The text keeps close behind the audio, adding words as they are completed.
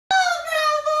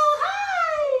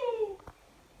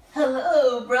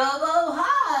Hello, Bravo.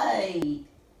 Hi.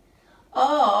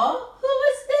 Oh, who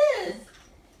is this?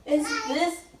 Is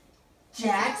this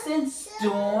Jackson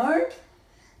Storm?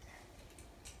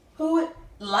 Who?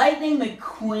 Lightning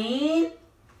McQueen?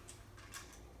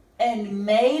 And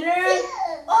Mater?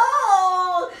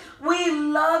 Oh, we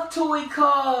love toy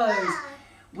cars.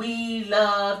 We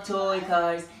love toy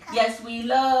cars. Yes, we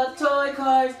love toy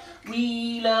cars.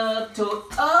 We love toy.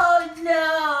 Oh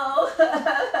no!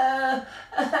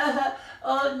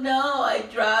 Oh no! I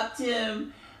dropped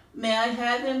him. May I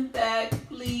have him back,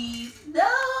 please? No.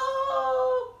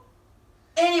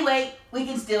 Anyway, we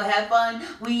can still have fun.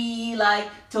 We like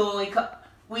toy car.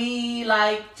 We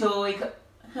like toy car.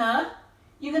 Huh?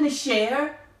 You're gonna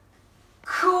share?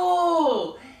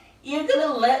 Cool. You're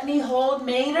gonna let me hold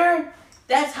Mater?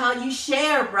 That's how you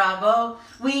share, Bravo.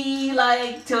 We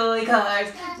like toy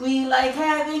cars. We like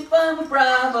having fun with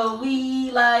Bravo.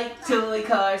 We like toy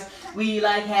cars. We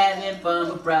like having fun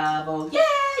with Bravo. Yeah,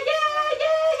 yeah,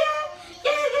 yeah, yeah.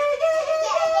 Yeah, yeah, yeah,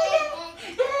 yeah, yeah,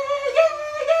 yeah,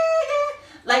 yeah, yeah.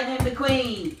 Lightning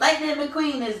McQueen. Lightning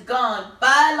McQueen is gone.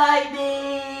 Bye,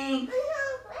 Lightning.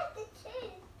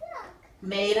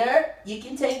 Mater, you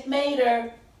can take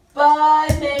Mater. Bye,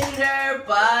 Mater.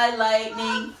 Bye,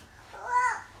 Lightning.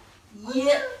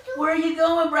 Yeah, where are you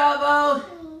going, Bravo?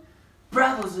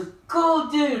 Bravo's a cool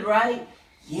dude, right?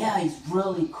 Yeah, he's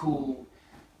really cool.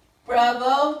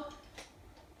 Bravo,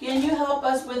 can you help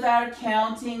us with our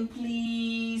counting,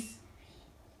 please?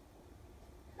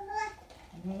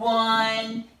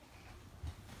 1,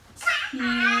 2,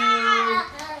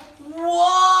 whoa!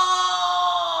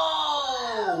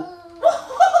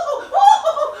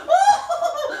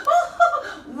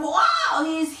 Wow,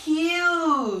 he's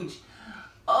huge.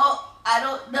 Oh, I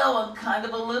don't know. I'm kind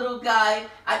of a little guy.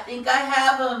 I think I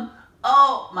have him.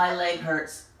 Oh, my leg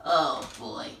hurts. Oh,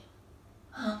 boy.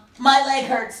 My leg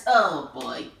hurts. Oh,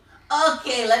 boy.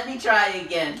 Okay, let me try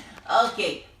again.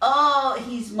 Okay. Oh,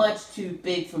 he's much too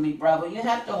big for me, Bravo. You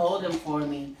have to hold him for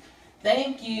me.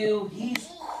 Thank you. He's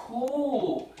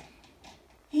cool.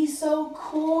 He's so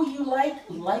cool. You like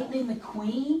Lightning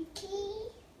McQueen?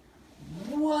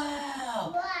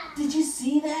 Wow. Did you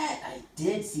see that? I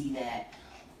did see that.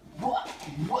 Wow,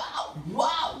 wow,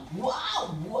 wow,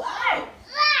 wow, wow.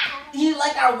 You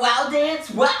like our wow dance?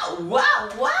 Wow, wow,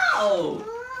 wow.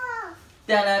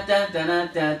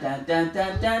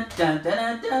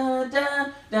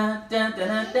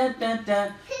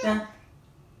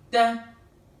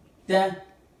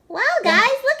 Wow,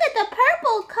 guys, look at the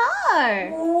purple car.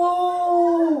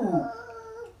 Whoa.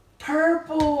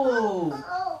 Purple.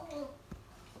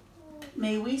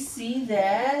 May we see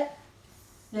that?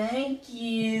 Thank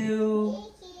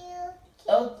you.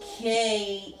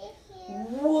 Okay.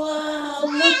 Wow,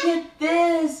 look at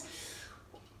this.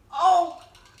 Oh,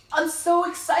 I'm so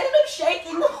excited. I'm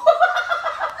shaking.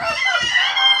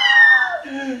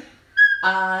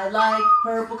 I like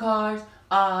purple cars.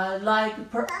 I like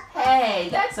purple. Hey,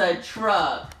 that's a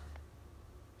truck.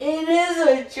 It is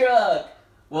a truck.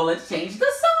 Well, let's change the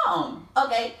song.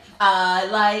 Okay. I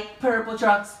like purple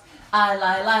trucks. I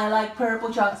like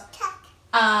purple trucks.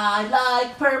 I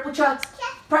like purple trucks.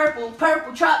 Purple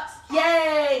trucks.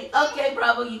 Yay! Okay,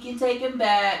 Bravo, you can take him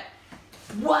back.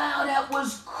 Wow, that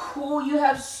was cool. You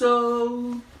have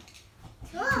so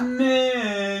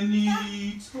many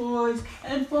toys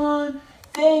and fun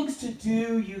things to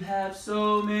do. You have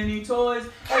so many toys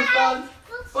and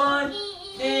fun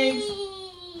things.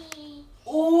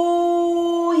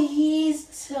 Oh,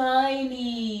 he's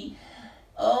tiny.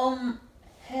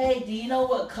 Hey, do you know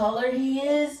what color he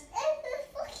is?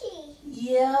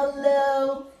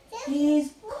 Yellow.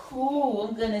 He's cool.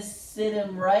 I'm gonna sit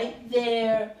him right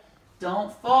there.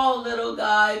 Don't fall, little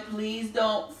guy. Please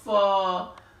don't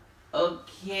fall.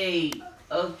 Okay.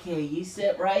 Okay, you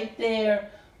sit right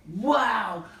there.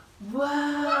 Wow.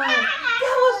 Wow.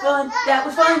 That was fun. That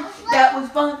was fun. That was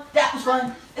fun. That was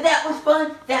fun. That was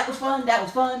fun. That was fun. That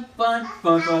was fun. Fun.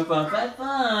 Fun. Fun. Fun. Fun.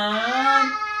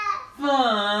 Fun.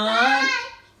 Fun.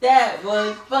 That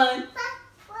was fun.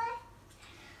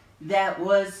 That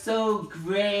was so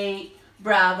great.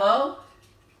 Bravo.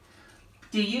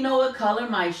 Do you know what color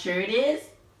my shirt is?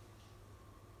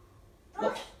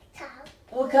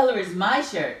 What color is my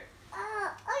shirt?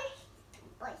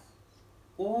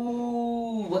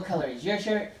 Ooh, what color is your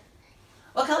shirt?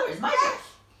 What color is my shirt?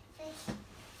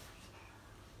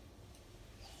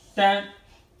 Dun,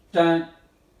 dun,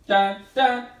 dun,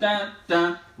 dun, dun,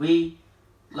 dun. We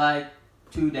like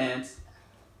to dance.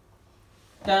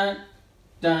 Dun,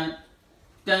 dun,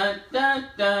 dun, dun,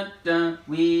 dun, dun.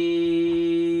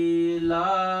 We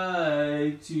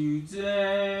like to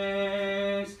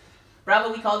dance.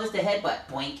 Bravo, we call this the headbutt.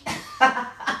 Boink.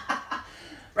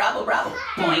 Bravo, bravo.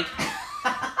 Boink.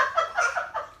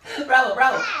 Bravo,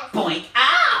 bravo. Boink.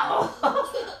 Ow!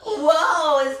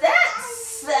 Whoa, is that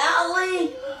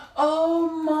Sally? Oh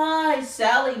my,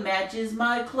 Sally matches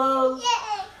my clothes.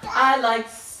 I like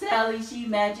Sally, she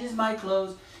matches my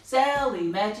clothes. Sally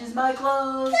matches my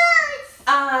clothes.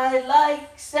 I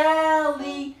like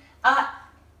Sally. Are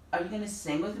you going to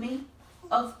sing with me?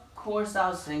 Of course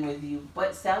I'll sing with you,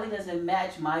 but Sally doesn't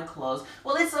match my clothes.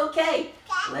 Well, it's okay.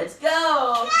 Let's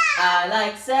go. I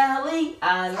like Sally.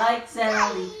 I like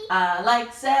Sally. I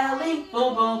like Sally.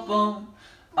 Boom, boom, boom.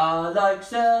 I like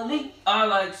Sally. I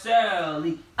like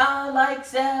Sally. I like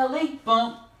Sally.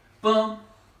 Boom, boom,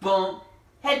 boom.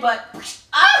 Headbutt.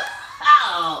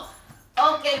 Ow!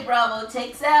 Okay, Bravo,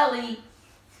 take Sally.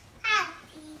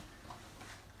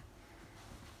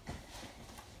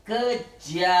 Good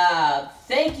job.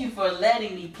 Thank you for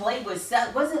letting me play with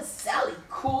Sally. Wasn't Sally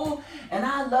cool? And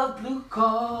I love blue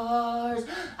cars.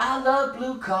 I love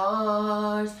blue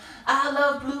cars. I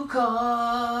love blue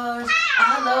cars.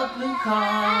 I love blue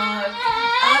cars.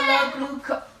 I love blue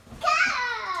cars.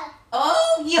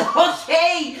 Oh, you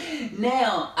okay?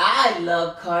 Now, I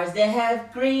love cars that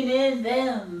have green in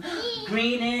them.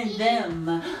 Green in them.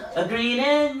 Green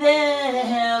in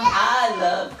them. I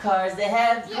love cars that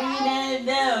have green in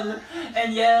them.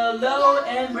 And yellow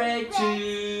and red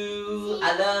too.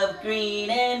 I love green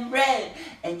and red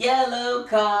and yellow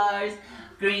cars.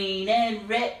 Green and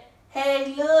red.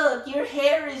 Hey, look, your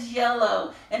hair is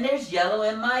yellow. And there's yellow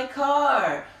in my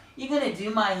car. You gonna do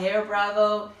my hair,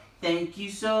 Bravo? Thank you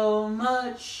so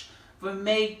much for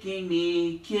making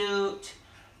me cute.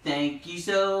 Thank you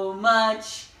so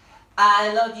much.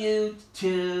 I love you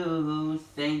too.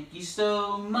 Thank you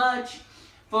so much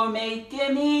for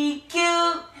making me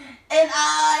cute. And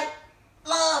I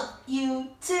love you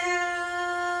too.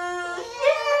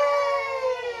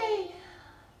 Yay!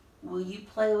 Will you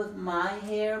play with my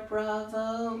hair,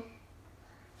 Bravo?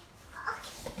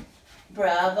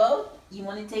 Bravo, you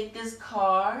want to take this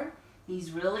car?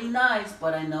 He's really nice,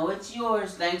 but I know it's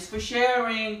yours. Thanks for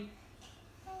sharing.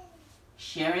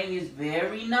 Sharing is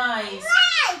very nice.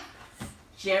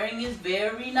 Sharing is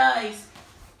very nice.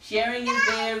 Sharing is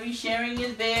very, sharing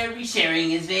is very,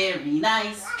 sharing is very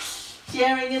nice.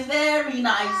 Sharing is very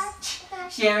nice.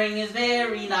 Sharing is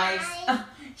very nice.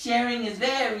 Sharing is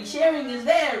very, sharing is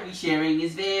very, sharing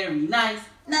is very nice.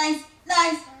 Nice,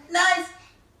 nice, nice.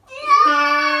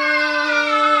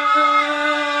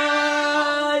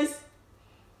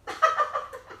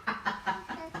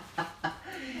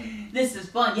 This is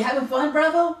fun. You having fun,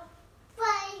 Bravo?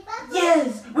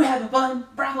 Yes, we're having fun.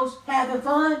 Bravo's having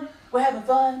fun. We're having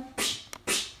fun.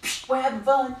 We're having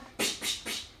fun.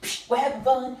 We're having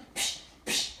fun.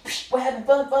 We're having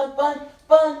fun, fun, fun,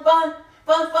 fun, fun, fun,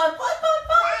 fun, fun, fun,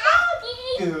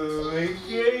 fun. Going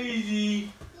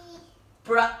crazy.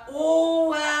 Oh,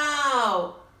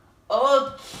 wow.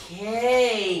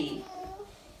 Okay.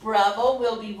 Bravo,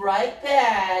 we'll be right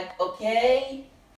back, okay?